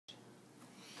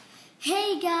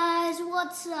Hey guys,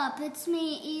 what's up? It's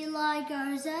me, Eli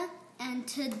Garza, and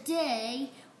today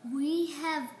we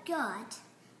have got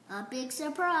a big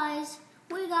surprise.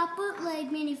 We got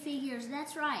bootleg minifigures.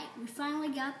 That's right, we finally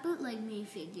got bootleg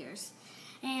minifigures.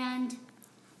 And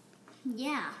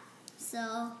yeah,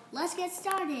 so let's get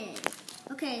started.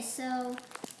 Okay, so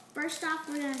first off,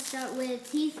 we're going to start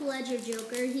with Heath Ledger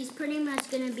Joker. He's pretty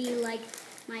much going to be like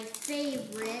my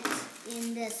favorite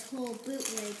in this whole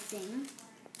bootleg thing.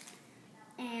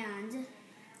 And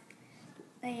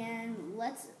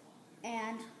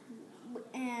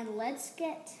let's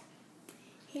get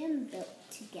him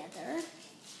built together.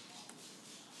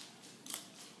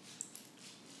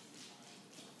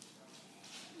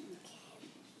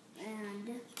 Okay.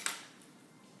 And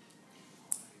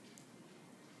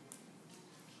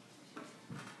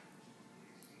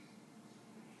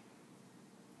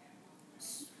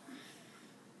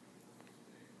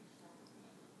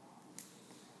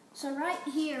so right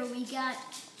here we got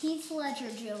Heath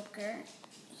Ledger Joker.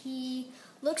 He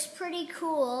looks pretty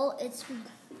cool.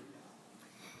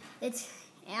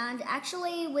 And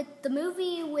actually with the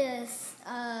movie with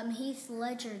Heath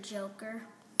Ledger Joker,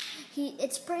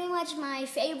 it's pretty much my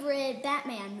favorite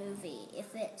Batman movie.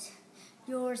 If it's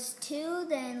yours too,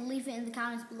 then leave it in the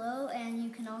comments below, and you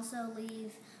can also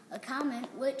leave a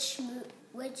comment which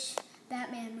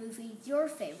Batman movie is your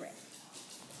favorite.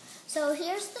 So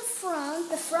here's the front.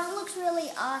 The front looks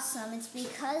really awesome. It's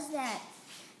because that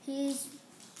he's,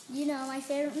 my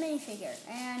favorite minifigure.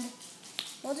 And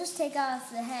we'll just take off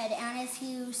the head. And if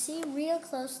you see real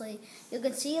closely, you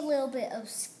can see a little bit of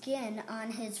skin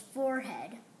on his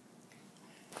forehead.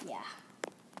 Yeah.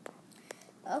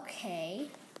 Okay.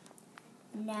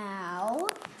 Now,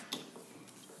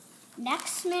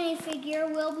 next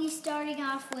minifigure, we'll be starting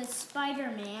off with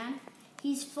Spider-Man.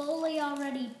 He's fully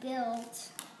already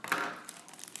built.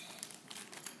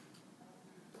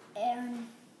 And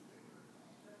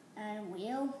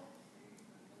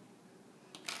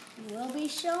we'll be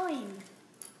showing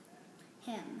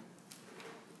him.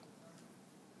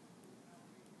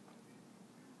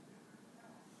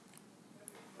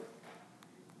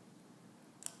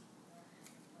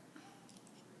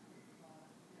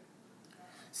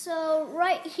 So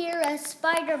right here as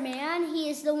Spider-Man, he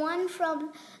is the one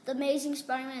from the Amazing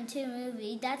Spider-Man 2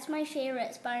 movie. That's my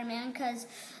favorite Spider-Man because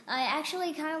I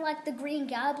actually kind of like the Green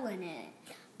Goblin in it.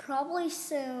 Probably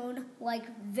soon,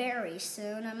 like very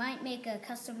soon, I might make a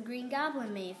custom Green Goblin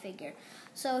minifigure.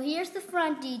 So here's the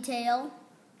front detail.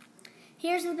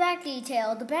 Here's the back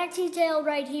detail. The back detail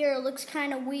right here looks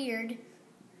kind of weird.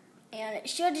 And it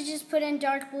should have just put in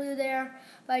dark blue there,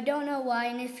 but I don't know why.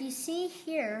 And if you see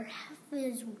here, half of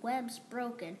his web's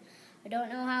broken. I don't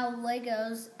know how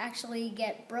Legos actually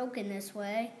get broken this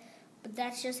way, but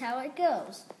that's just how it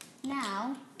goes.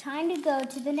 Now, time to go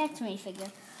to the next minifigure.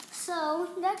 So,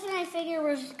 next minifigure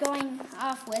we're going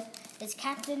off with is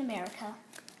Captain America.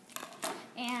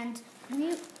 And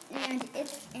he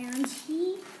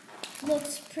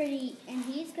looks pretty, and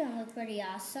he's gonna look pretty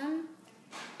awesome.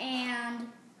 And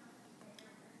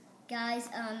guys,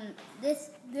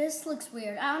 this looks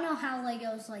weird. I don't know how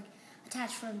Legos like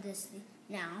attached from this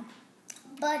now.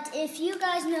 But if you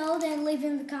guys know, then leave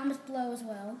in the comments below as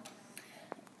well.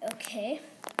 Okay.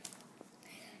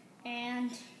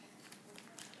 And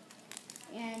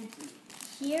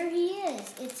here he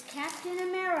is. It's Captain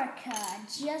America,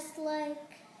 just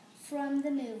like from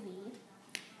the movie.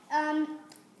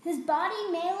 His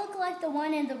body may look like the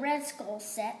one in the Red Skull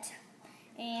set,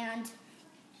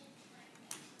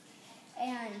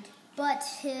 but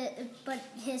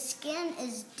his skin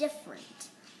is different.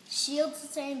 Shield's the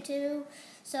same too.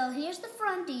 So here's the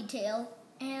front detail,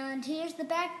 and here's the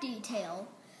back detail.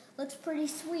 Looks pretty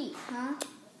sweet, huh?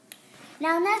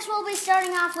 Now next we'll be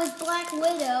starting off with Black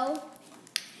Widow,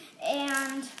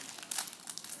 and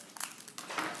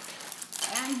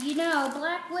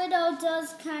Black Widow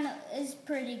is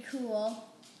pretty cool.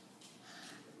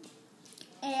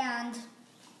 And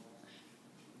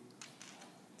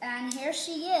here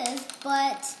she is,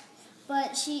 but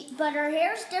her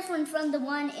hair's different from the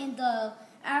one in the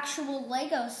actual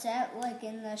Lego set, like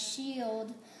in the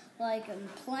Shield, like in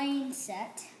plain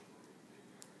set.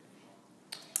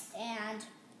 And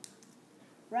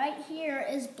right here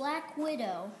is Black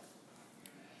Widow.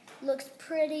 Looks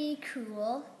pretty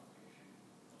cool.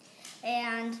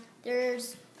 And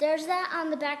there's that on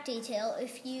the back detail.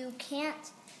 If you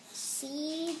can't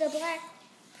see the black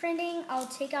printing, I'll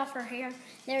take off her hair.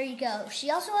 There you go.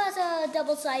 She also has a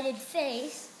double-sided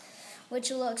face,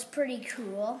 which looks pretty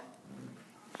cool.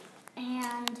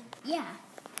 And yeah.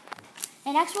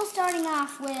 And next we're starting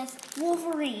off with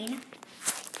Wolverine.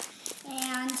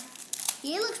 And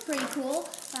he looks pretty cool.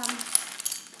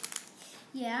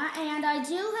 Yeah, and I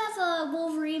do have a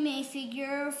Wolverine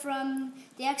minifigure from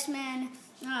the X-Men,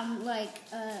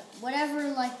 whatever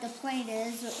the plane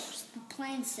is, or the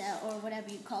plane set, or whatever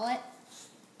you call it.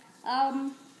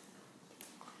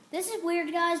 This is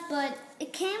weird, guys, but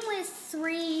it came with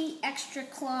 3 extra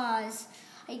claws.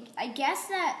 I guess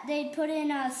that they'd put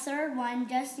in a third one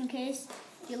just in case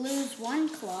you lose 1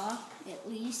 claw, at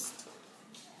least.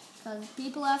 Because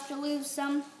people have to lose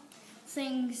some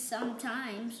things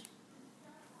sometimes.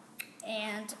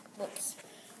 And, whoops.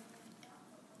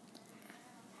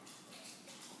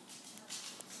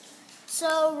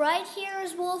 So, right here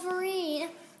is Wolverine.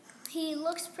 He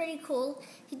looks pretty cool.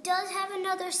 He does have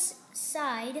another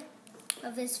side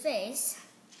of his face.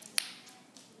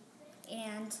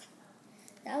 And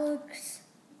that looks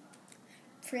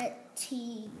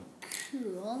pretty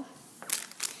cool.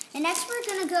 And next we're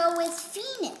going to go with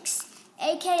Phoenix,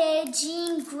 aka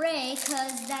Jean Grey,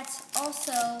 because that's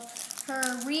also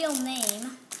her real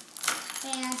name.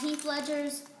 And Heath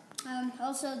Ledger's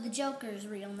also the Joker's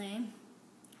real name.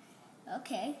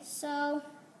 Okay, so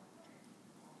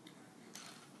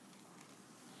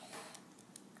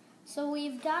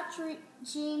we've got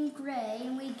Jean Grey,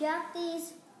 and we got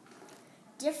these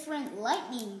different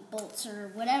lightning bolts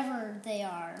or whatever they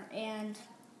are, and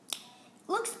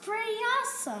looks pretty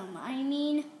awesome. I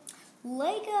mean,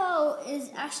 Lego is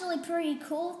actually pretty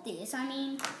cool with these. I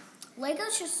mean, Lego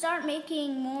should start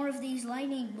making more of these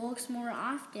lightning bolts more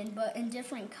often, but in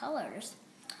different colors.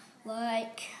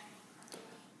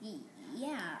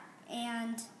 Yeah,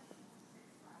 and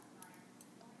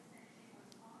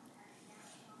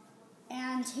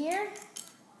here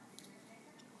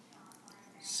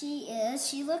she is.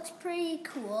 She looks pretty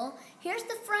cool. Here's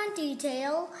the front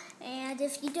detail, and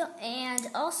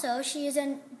also she is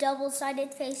a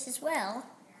double-sided face as well.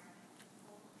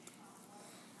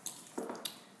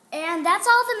 And that's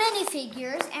all the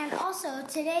minifigures. And also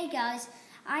today, guys,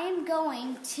 I am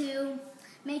going to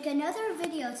make another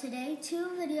video today.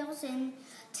 2 videos in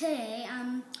today.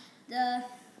 The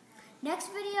next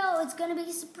video is going to be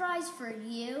a surprise for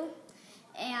you.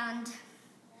 And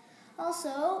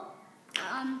also,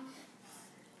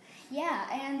 yeah,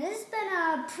 and this has been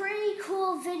a pretty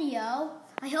cool video.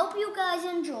 I hope you guys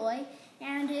enjoy.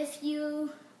 And if you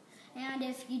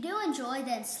do enjoy,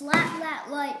 then slap that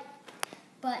like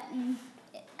button.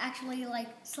 Actually,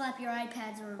 slap your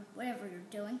iPads or whatever you're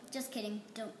doing. Just kidding.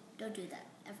 Don't do that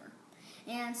ever.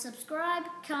 And subscribe,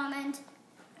 comment,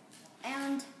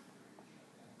 and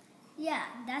yeah,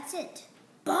 that's it.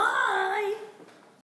 Bye.